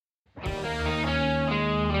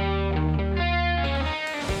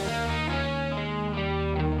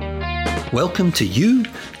Welcome to you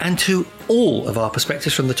and to all of our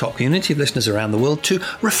Perspectives from the Top community of listeners around the world to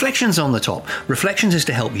Reflections on the Top. Reflections is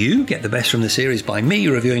to help you get the best from the series by me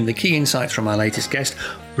reviewing the key insights from our latest guest,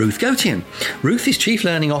 Ruth Gotian. Ruth is Chief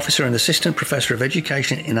Learning Officer and Assistant Professor of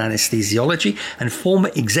Education in Anesthesiology and former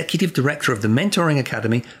Executive Director of the Mentoring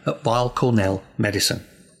Academy at Weill Cornell Medicine.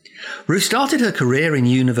 Ruth started her career in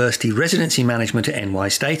university residency management at NY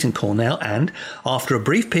State and Cornell and, after a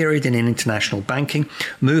brief period in international banking,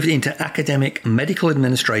 moved into academic medical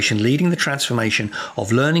administration, leading the transformation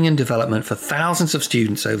of learning and development for thousands of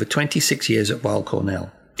students over 26 years at Weill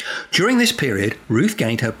Cornell. During this period, Ruth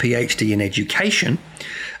gained her PhD in education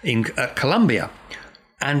at Columbia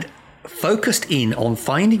and focused in on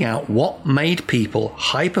finding out what made people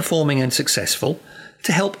high-performing and successful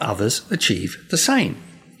to help others achieve the same.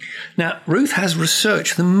 Now, Ruth has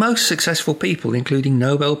researched the most successful people, including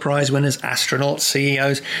Nobel Prize winners, astronauts,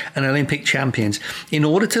 CEOs, and Olympic champions, in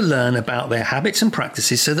order to learn about their habits and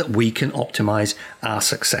practices so that we can optimize our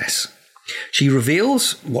success. She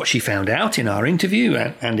reveals what she found out in our interview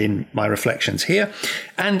and in my reflections here,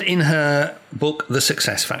 and in her book, The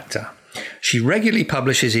Success Factor. She regularly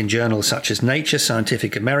publishes in journals such as Nature,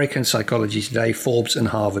 Scientific American, Psychology Today, Forbes, and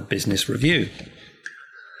Harvard Business Review.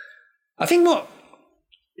 I think what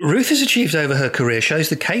Ruth has achieved over her career shows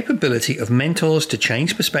the capability of mentors to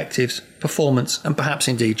change perspectives, performance, and perhaps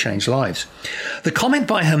indeed change lives. The comment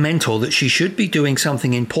by her mentor that she should be doing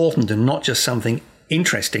something important and not just something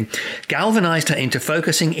interesting galvanized her into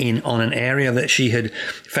focusing in on an area that she had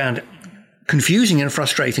found confusing and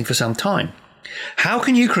frustrating for some time. How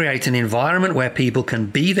can you create an environment where people can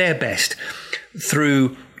be their best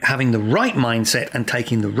through having the right mindset and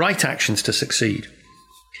taking the right actions to succeed?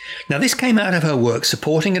 Now, this came out of her work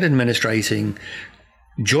supporting and administrating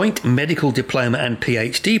joint medical diploma and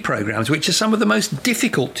PhD programs, which are some of the most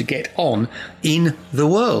difficult to get on in the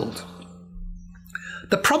world.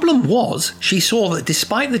 The problem was she saw that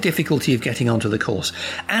despite the difficulty of getting onto the course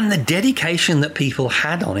and the dedication that people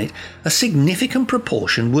had on it, a significant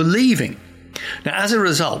proportion were leaving. Now, as a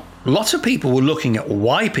result, lots of people were looking at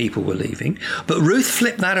why people were leaving, but Ruth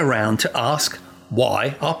flipped that around to ask,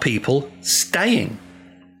 why are people staying?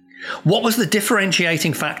 What was the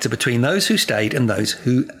differentiating factor between those who stayed and those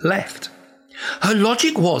who left? Her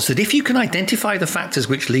logic was that if you can identify the factors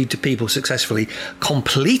which lead to people successfully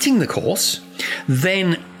completing the course,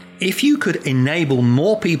 then if you could enable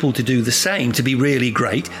more people to do the same, to be really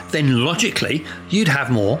great, then logically you'd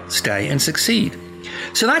have more stay and succeed.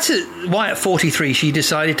 So that's why at 43 she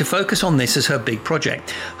decided to focus on this as her big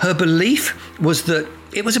project. Her belief was that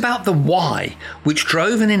it was about the why, which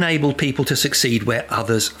drove and enabled people to succeed where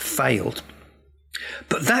others failed.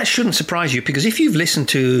 But that shouldn't surprise you, because if you've listened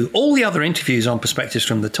to all the other interviews on Perspectives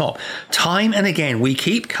from the Top, time and again we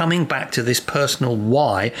keep coming back to this personal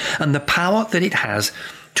why and the power that it has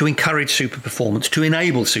to encourage super performance, to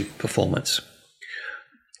enable super performance.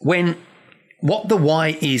 When what the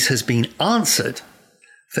why is has been answered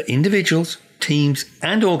for individuals, teams,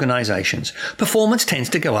 and organizations, performance tends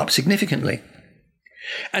to go up significantly.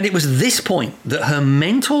 And it was this point that her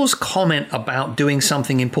mentor's comment about doing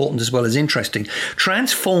something important as well as interesting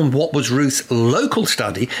transformed what was Ruth's local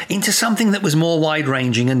study into something that was more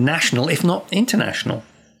wide-ranging and national, if not international.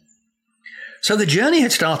 So the journey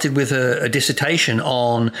had started with a dissertation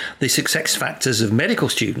on the success factors of medical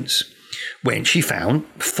students, when she found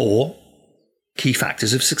 4 key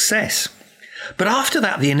factors of success. But after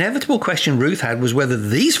that, the inevitable question Ruth had was whether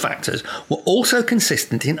these factors were also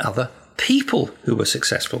consistent in other people who were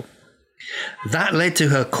successful. That led to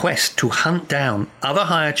her quest to hunt down other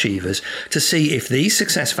high achievers to see if these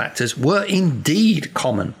success factors were indeed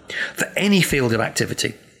common for any field of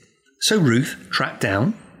activity. So Ruth tracked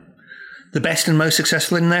down the best and most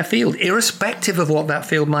successful in their field, irrespective of what that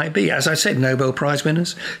field might be. As I said, Nobel Prize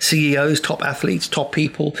winners, CEOs, top athletes, top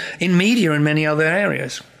people in media and many other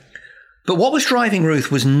areas. But what was driving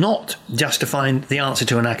Ruth was not just to find the answer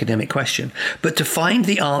to an academic question, but to find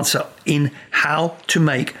the answer in how to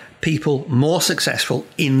make people more successful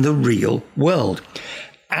in the real world.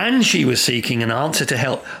 And she was seeking an answer to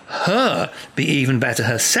help her be even better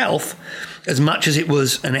herself, as much as it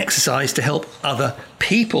was an exercise to help other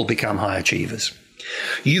people become high achievers.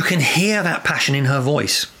 You can hear that passion in her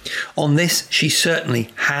voice. On this, she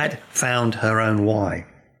certainly had found her own why.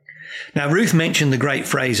 Now, Ruth mentioned the great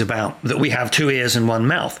phrase about that we have 2 ears and 1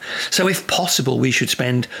 mouth. So if possible, we should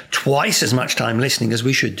spend twice as much time listening as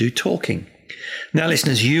we should do talking. Now,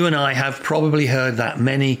 listeners, you and I have probably heard that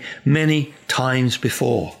many, many times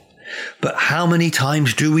before. But how many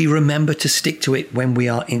times do we remember to stick to it when we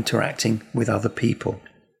are interacting with other people?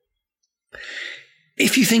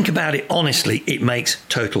 If you think about it honestly, it makes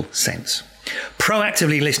total sense.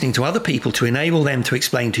 Proactively listening to other people to enable them to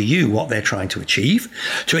explain to you what they're trying to achieve,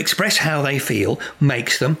 to express how they feel,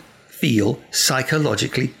 makes them feel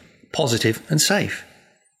psychologically positive and safe.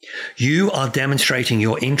 You are demonstrating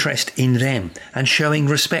your interest in them and showing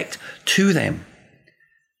respect to them.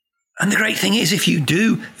 And the great thing is, if you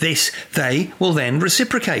do this, they will then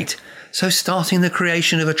reciprocate. So starting the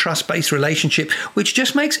creation of a trust-based relationship, which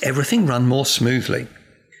just makes everything run more smoothly.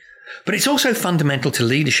 But it's also fundamental to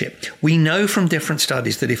leadership. We know from different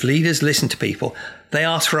studies that if leaders listen to people, they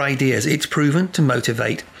ask for ideas, it's proven to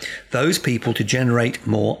motivate those people to generate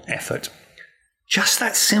more effort. Just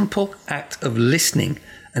that simple act of listening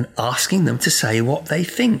and asking them to say what they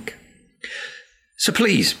think. So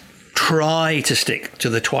please, try to stick to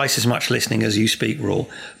the twice as much listening as you speak rule,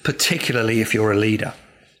 particularly if you're a leader.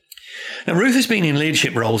 Now, Ruth has been in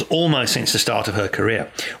leadership roles almost since the start of her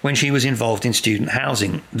career, when she was involved in student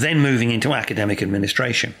housing, then moving into academic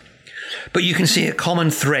administration. But you can see a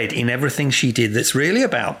common thread in everything she did that's really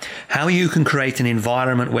about how you can create an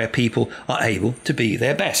environment where people are able to be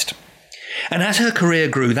their best. And as her career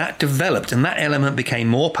grew, that developed, and that element became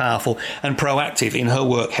more powerful and proactive in her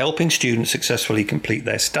work helping students successfully complete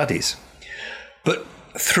their studies. But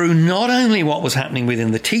through not only what was happening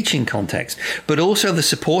within the teaching context, but also the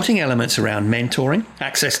supporting elements around mentoring,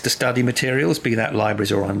 access to study materials, be that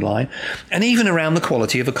libraries or online, and even around the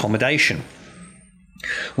quality of accommodation.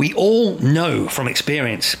 We all know from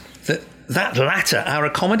experience that latter, our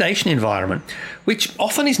accommodation environment, which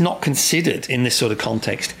often is not considered in this sort of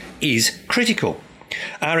context, is critical.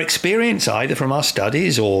 Our experience, either from our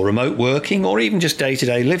studies or remote working or even just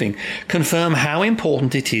day-to-day living, confirm how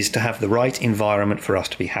important it is to have the right environment for us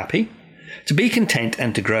to be happy, to be content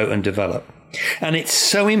and to grow and develop. And it's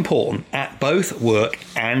so important at both work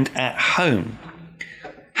and at home.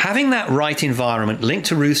 Having that right environment linked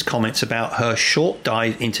to Ruth's comments about her short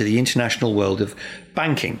dive into the international world of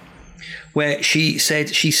banking, where she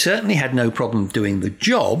said she certainly had no problem doing the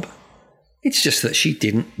job, it's just that she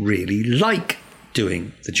didn't really like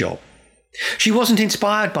doing the job. She wasn't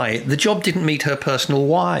inspired by it. The job didn't meet her personal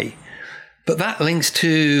why. But that links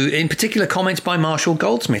to, in particular, comments by Marshall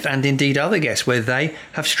Goldsmith and indeed other guests, where they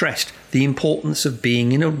have stressed the importance of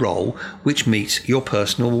being in a role which meets your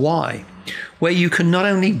personal why, where you can not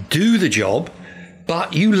only do the job,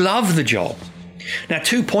 but you love the job. Now,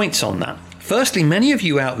 2 points on that. Firstly, many of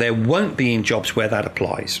you out there won't be in jobs where that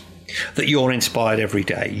applies, that you're inspired every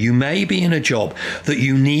day. You may be in a job that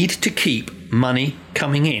you need to keep money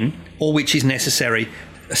coming in, or which is necessary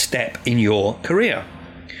a step in your career.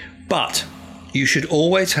 But you should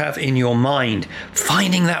always have in your mind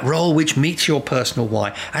finding that role which meets your personal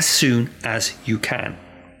why as soon as you can.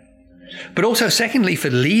 But also, secondly, for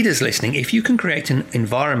leaders listening, if you can create an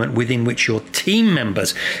environment within which your team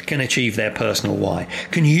members can achieve their personal why,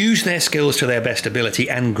 can use their skills to their best ability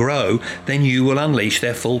and grow, then you will unleash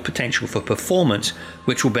their full potential for performance,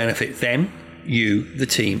 which will benefit them, you, the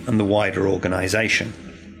team, and the wider organization.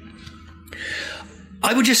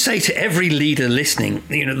 I would just say to every leader listening,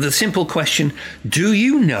 the simple question, do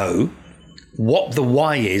you know what the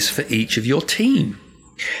why is for each of your team?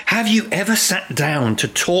 Have you ever sat down to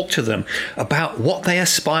talk to them about what they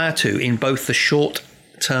aspire to in both the short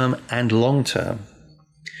term and long term?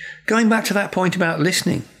 Going back to that point about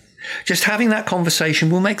listening, just having that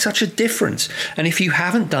conversation will make such a difference. And if you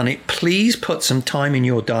haven't done it, please put some time in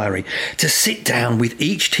your diary to sit down with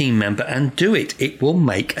each team member and do it. It will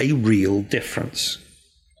make a real difference.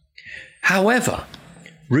 However,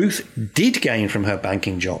 Ruth did gain from her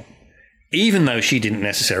banking job. Even though she didn't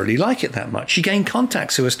necessarily like it that much, she gained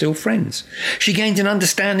contacts who are still friends. She gained an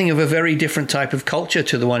understanding of a very different type of culture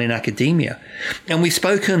to the one in academia. And we've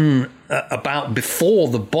spoken about before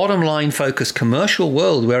the bottom line focused commercial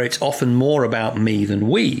world where it's often more about me than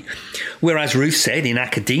we. Whereas Ruth said in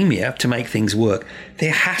academia, to make things work,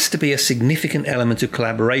 there has to be a significant element of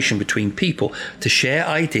collaboration between people to share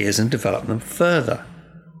ideas and develop them further.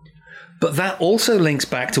 But that also links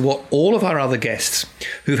back to what all of our other guests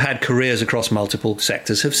who've had careers across multiple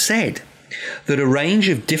sectors have said, that a range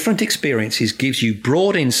of different experiences gives you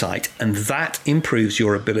broad insight, and that improves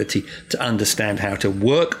your ability to understand how to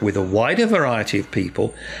work with a wider variety of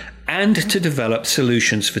people and to develop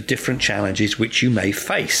solutions for different challenges which you may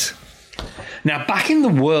face. Now, back in the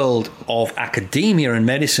world of academia and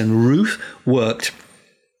medicine, Ruth worked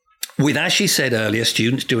with, as she said earlier,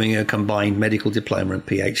 students doing a combined medical diploma and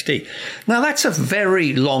PhD. Now, that's a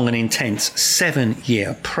very long and intense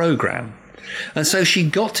 7-year program. And so she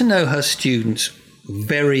got to know her students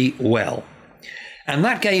very well. And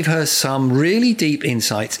that gave her some really deep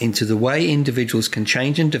insights into the way individuals can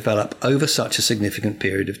change and develop over such a significant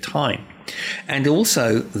period of time. And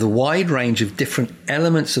also the wide range of different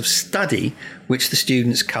elements of study which the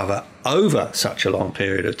students cover over such a long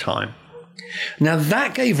period of time. Now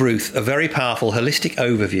that gave Ruth a very powerful holistic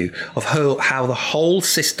overview of how the whole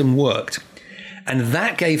system worked. And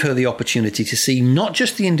that gave her the opportunity to see not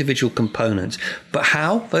just the individual components, but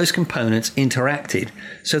how those components interacted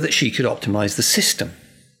so that she could optimize the system.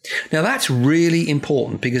 Now that's really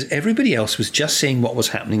important because everybody else was just seeing what was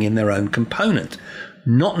happening in their own component,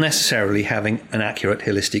 not necessarily having an accurate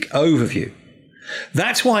holistic overview.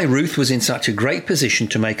 That's why Ruth was in such a great position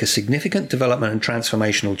to make a significant development and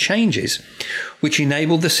transformational changes, which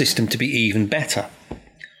enabled the system to be even better.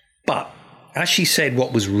 But as she said,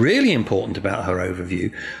 what was really important about her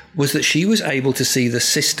overview was that she was able to see the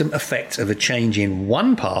system effects of a change in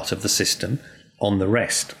one part of the system on the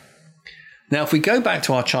rest. Now, if we go back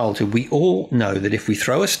to our childhood, we all know that if we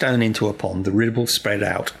throw a stone into a pond, the ripples spread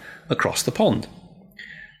out across the pond.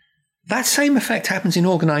 That same effect happens in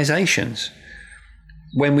organizations.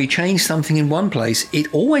 When we change something in one place,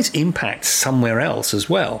 it always impacts somewhere else as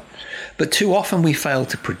well. But too often we fail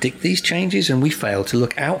to predict these changes and we fail to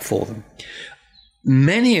look out for them.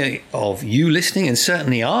 Many of you listening, and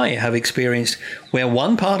certainly I, have experienced where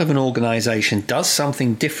one part of an organization does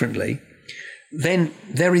something differently, then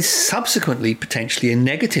there is subsequently potentially a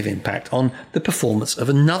negative impact on the performance of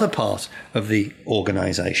another part of the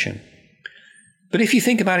organization. But if you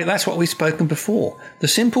think about it, that's what we've spoken before. The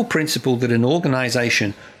simple principle that an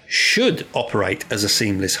organization should operate as a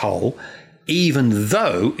seamless whole, even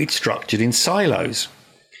though it's structured in silos.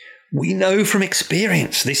 We know from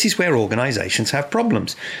experience this is where organizations have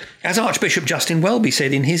problems. As Archbishop Justin Welby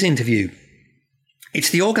said in his interview, it's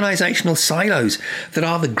the organizational silos that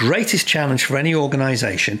are the greatest challenge for any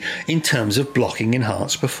organization in terms of blocking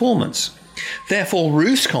enhanced performance. Therefore,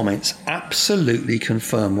 Ruth's comments absolutely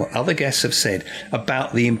confirm what other guests have said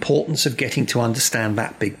about the importance of getting to understand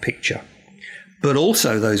that big picture, but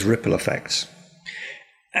also those ripple effects.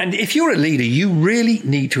 And if you're a leader, you really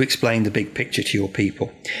need to explain the big picture to your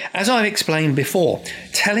people. As I've explained before,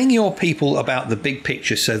 telling your people about the big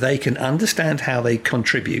picture so they can understand how they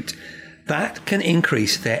contribute, that can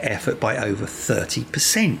increase their effort by over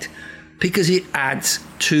 30% because it adds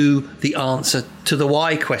to the answer to the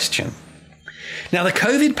why question. Now, the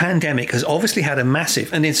COVID pandemic has obviously had a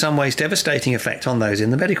massive and in some ways devastating effect on those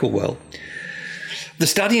in the medical world. The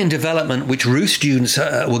study and development which Ruth students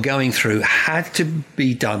were going through had to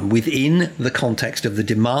be done within the context of the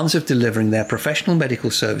demands of delivering their professional medical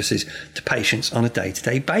services to patients on a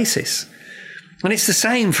day-to-day basis. And it's the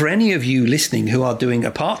same for any of you listening who are doing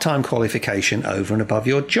a part-time qualification over and above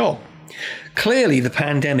your job. Clearly, the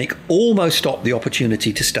pandemic almost stopped the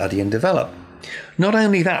opportunity to study and develop. Not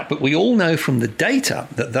only that, but we all know from the data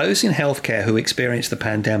that those in healthcare who experienced the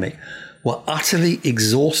pandemic were utterly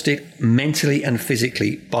exhausted mentally and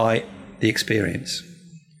physically by the experience.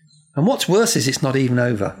 And what's worse is it's not even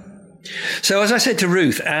over. So as I said to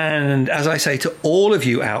Ruth, and as I say to all of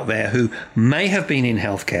you out there who may have been in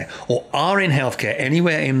healthcare or are in healthcare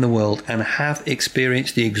anywhere in the world and have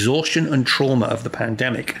experienced the exhaustion and trauma of the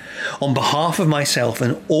pandemic, on behalf of myself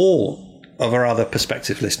and all of our other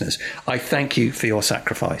prospective listeners, I thank you for your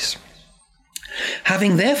sacrifice.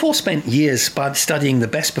 Having therefore spent years studying the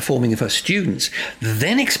best performing of her students,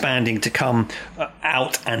 then expanding to come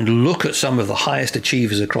out and look at some of the highest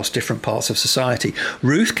achievers across different parts of society,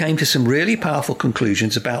 Ruth came to some really powerful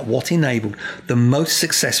conclusions about what enabled the most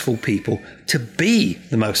successful people to be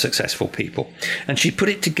the most successful people. And she put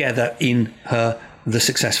it together in her The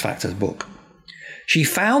Success Factors book. She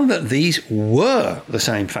found that these were the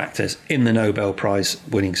same factors in the Nobel Prize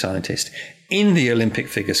winning scientist, in the Olympic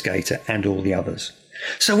figure skater, and all the others.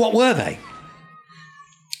 So what were they?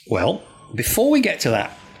 Well, before we get to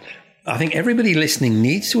that, I think everybody listening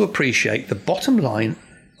needs to appreciate the bottom line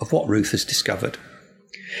of what Ruth has discovered.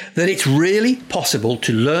 That it's really possible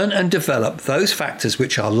to learn and develop those factors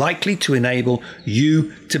which are likely to enable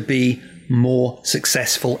you to be more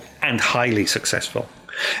successful and highly successful.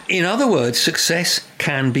 In other words, success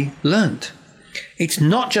can be learnt. It's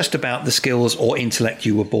not just about the skills or intellect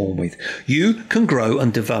you were born with. You can grow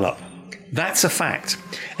and develop. That's a fact.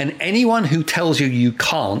 And anyone who tells you you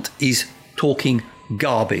can't is talking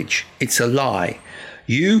garbage. It's a lie.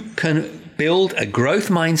 You can build a growth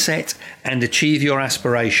mindset and achieve your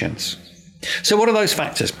aspirations. So what are those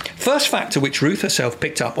factors? First factor, which Ruth herself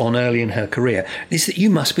picked up on early in her career, is that you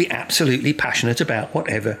must be absolutely passionate about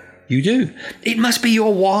whatever you do. It must be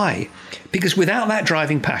your why, because without that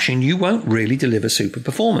driving passion, you won't really deliver super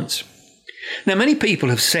performance. Now, many people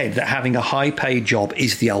have said that having a high-paid job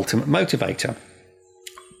is the ultimate motivator.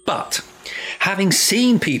 But having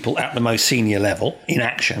seen people at the most senior level in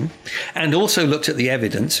action and also looked at the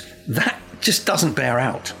evidence, that just doesn't bear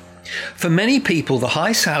out. For many people, the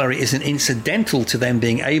high salary is an incidental to them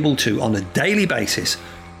being able to, on a daily basis,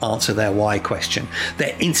 answer their why question,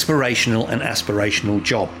 their inspirational and aspirational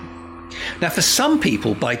job. Now, for some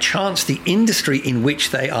people, by chance, the industry in which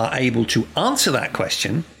they are able to answer that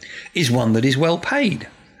question is one that is well paid.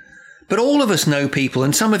 But all of us know people,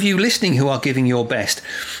 and some of you listening who are giving your best,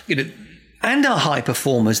 and are high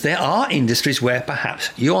performers, there are industries where perhaps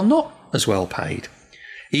you're not as well paid,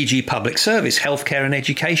 e.g. public service, healthcare and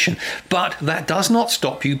education. But that does not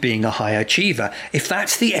stop you being a high achiever if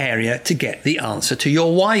that's the area to get the answer to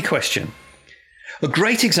your why question. A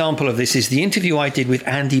great example of this is the interview I did with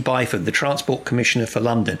Andy Byford, the Transport Commissioner for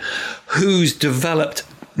London, who's developed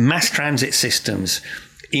mass transit systems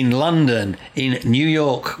in London, in New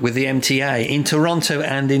York with the MTA, in Toronto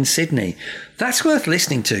and in Sydney. That's worth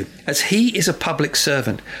listening to, as he is a public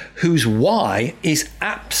servant whose why is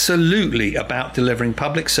absolutely about delivering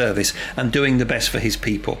public service and doing the best for his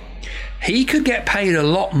people. He could get paid a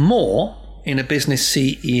lot more in a business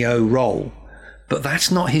CEO role, but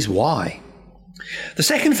that's not his why. The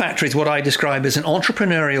second factor is what I describe as an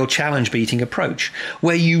entrepreneurial challenge-beating approach,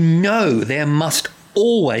 where you know there must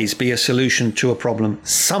always be a solution to a problem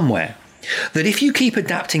somewhere. That if you keep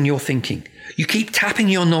adapting your thinking, you keep tapping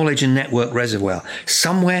your knowledge and network reservoir,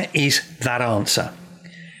 somewhere is that answer.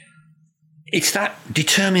 It's that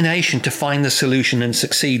determination to find the solution and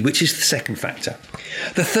succeed, which is the second factor.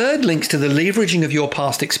 The third links to the leveraging of your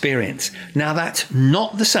past experience. Now, that's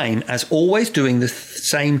not the same as always doing the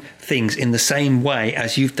same things in the same way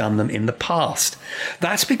as you've done them in the past.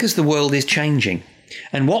 That's because the world is changing,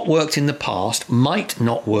 and what worked in the past might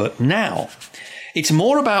not work now. It's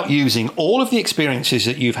more about using all of the experiences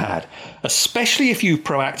that you've had, especially if you've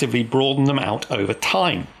proactively broadened them out over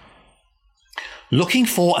time. Looking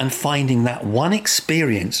for and finding that one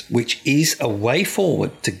experience which is a way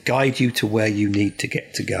forward to guide you to where you need to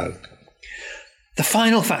get to go. The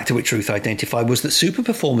final factor which Ruth identified was that super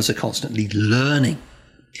performers are constantly learning.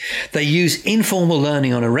 They use informal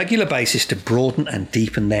learning on a regular basis to broaden and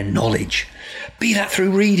deepen their knowledge. Be that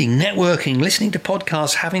through reading, networking, listening to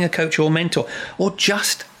podcasts, having a coach or mentor, or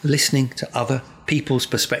just listening to other people's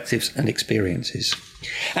perspectives and experiences.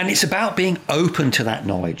 And it's about being open to that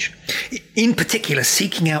knowledge. In particular,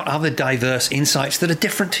 seeking out other diverse insights that are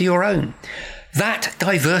different to your own. That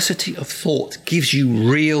diversity of thought gives you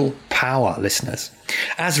real power, listeners.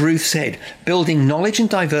 As Ruth said, building knowledge and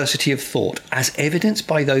diversity of thought, as evidenced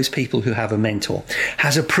by those people who have a mentor,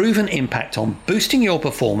 has a proven impact on boosting your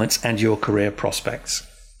performance and your career prospects.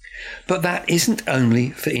 But that isn't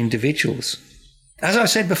only for individuals. As I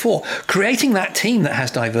said before, creating that team that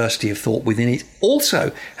has diversity of thought within it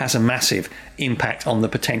also has a massive impact on the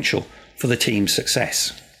potential for the team's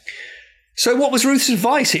success. So what was Ruth's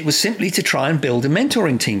advice? It was simply to try and build a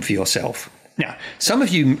mentoring team for yourself. Now, some of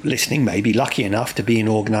you listening may be lucky enough to be in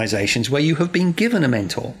organizations where you have been given a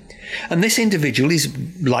mentor. And this individual is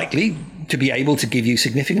likely to be able to give you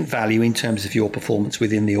significant value in terms of your performance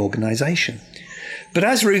within the organization. But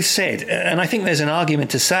as Ruth said, and I think there's an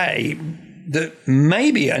argument to say that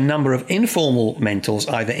maybe a number of informal mentors,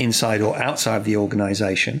 either inside or outside the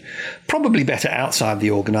organization, probably better outside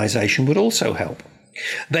the organization, would also help.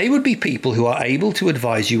 They would be people who are able to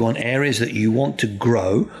advise you on areas that you want to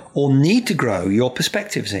grow or need to grow your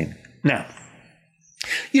perspectives in. Now,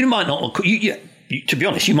 you might not, to be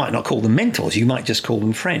honest, you might not call them mentors, you might just call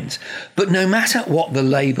them friends. But no matter what the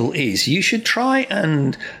label is, you should try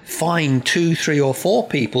and find 2, 3 or 4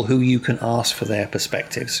 people who you can ask for their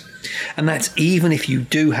perspectives. And that's even if you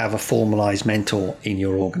do have a formalized mentor in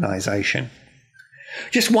your organization.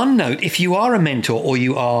 Just one note, if you are a mentor or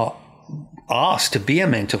you are asked to be a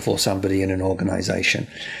mentor for somebody in an organization,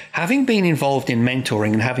 having been involved in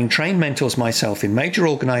mentoring and having trained mentors myself in major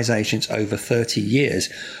organizations over 30 years,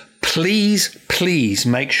 please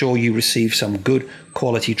make sure you receive some good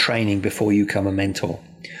quality training before you become a mentor.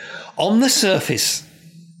 On the surface,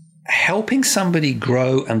 helping somebody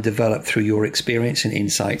grow and develop through your experience and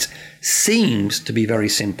insights seems to be very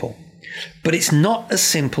simple, but it's not as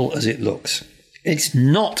simple as it looks. It's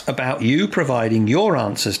not about you providing your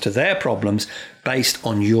answers to their problems based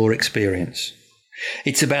on your experience.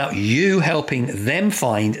 It's about you helping them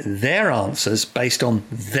find their answers based on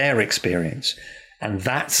their experience. And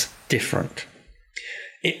that's different.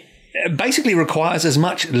 It basically requires as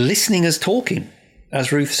much listening as talking,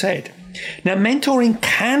 as Ruth said. Now, mentoring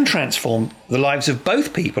can transform the lives of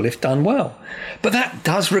both people if done well, but that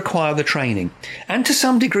does require the training. And to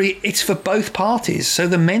some degree, it's for both parties. So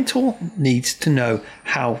the mentor needs to know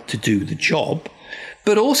how to do the job,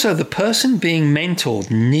 but also the person being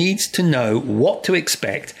mentored needs to know what to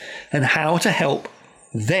expect and how to help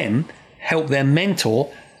their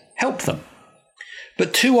mentor help them.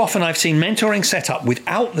 But too often I've seen mentoring set up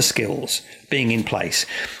without the skills being in place.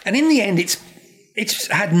 And in the end, it's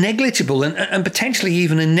had negligible and potentially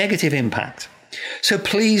even a negative impact. So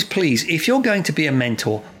please, if you're going to be a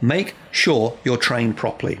mentor, make sure you're trained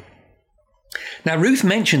properly. Now, Ruth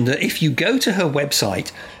mentioned that if you go to her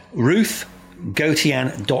website,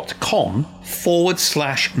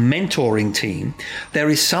 ruthgotian.com/mentoring team, there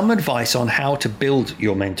is some advice on how to build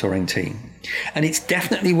your mentoring team. And it's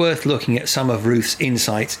definitely worth looking at some of Ruth's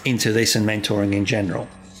insights into this and mentoring in general.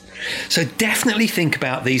 So definitely think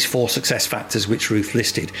about these 4 success factors which Ruth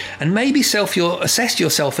listed, and maybe assess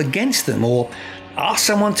yourself against them, or ask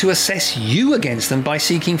someone to assess you against them by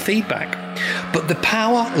seeking feedback. But the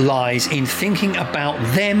power lies in thinking about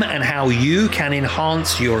them and how you can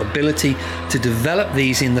enhance your ability to develop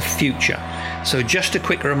these in the future. So just a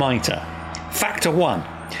quick reminder. Factor 1,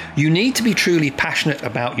 you need to be truly passionate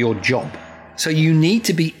about your job. So you need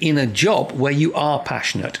to be in a job where you are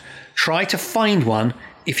passionate. Try to find one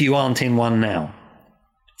if you aren't in one now.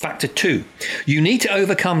 Factor 2, you need to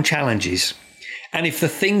overcome challenges. And if the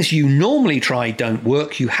things you normally try don't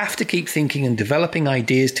work, you have to keep thinking and developing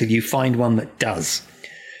ideas till you find one that does.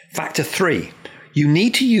 Factor 3, you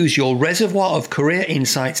need to use your reservoir of career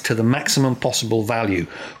insights to the maximum possible value,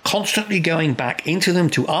 constantly going back into them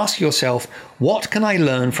to ask yourself, what can I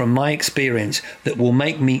learn from my experience that will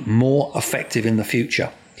make me more effective in the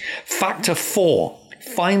future? Factor 4,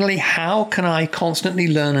 finally, how can I constantly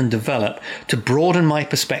learn and develop to broaden my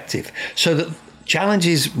perspective so that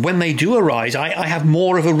challenges, when they do arise, I have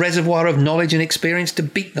more of a reservoir of knowledge and experience to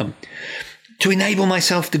beat them, to enable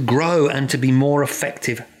myself to grow and to be more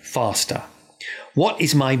effective faster. What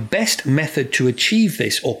is my best method to achieve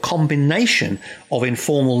this, or combination of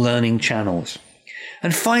informal learning channels?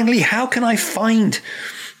 And finally, how can I find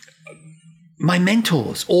my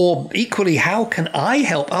mentors? Or equally, how can I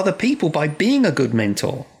help other people by being a good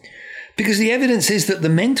mentor? Because the evidence is that the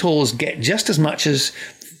mentors get just as much as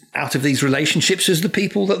out of these relationships as the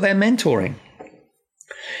people that they're mentoring.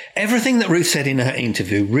 Everything that Ruth said in her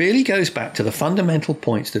interview really goes back to the fundamental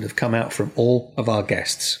points that have come out from all of our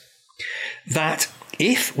guests. That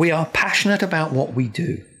if we are passionate about what we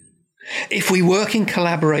do, if we work in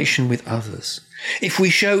collaboration with others, if we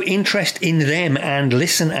show interest in them and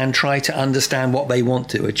listen and try to understand what they want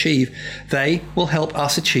to achieve, they will help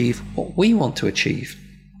us achieve what we want to achieve.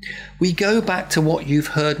 We go back to what you've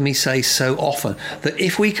heard me say so often, that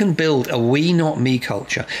if we can build a we not me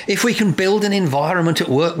culture, if we can build an environment at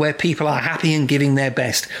work where people are happy and giving their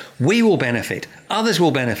best, we will benefit, others will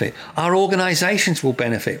benefit, our organizations will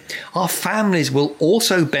benefit, our families will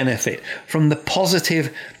also benefit from the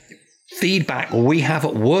positive feedback we have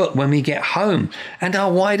at work when we get home, and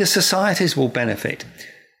our wider societies will benefit.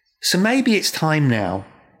 So maybe it's time now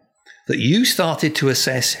that you started to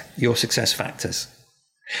assess your success factors.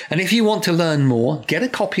 And if you want to learn more, get a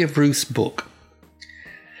copy of Ruth's book.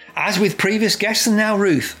 As with previous guests and now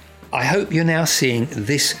Ruth, I hope you're now seeing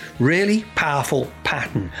this really powerful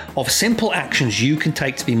pattern of simple actions you can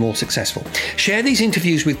take to be more successful. Share these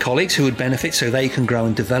interviews with colleagues who would benefit so they can grow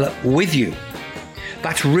and develop with you.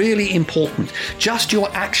 That's really important. Just your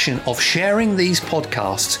action of sharing these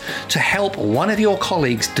podcasts to help one of your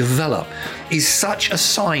colleagues develop is such a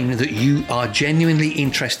sign that you are genuinely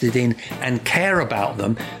interested in and care about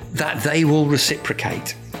them, that they will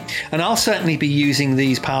reciprocate. And I'll certainly be using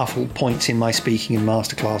these powerful points in my speaking and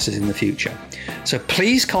masterclasses in the future. So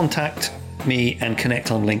please contact me and connect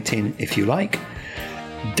on LinkedIn if you like.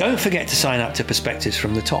 Don't forget to sign up to Perspectives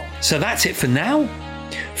from the Top. So that's it for now.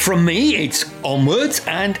 From me, it's onwards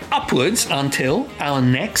and upwards until our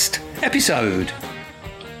next episode.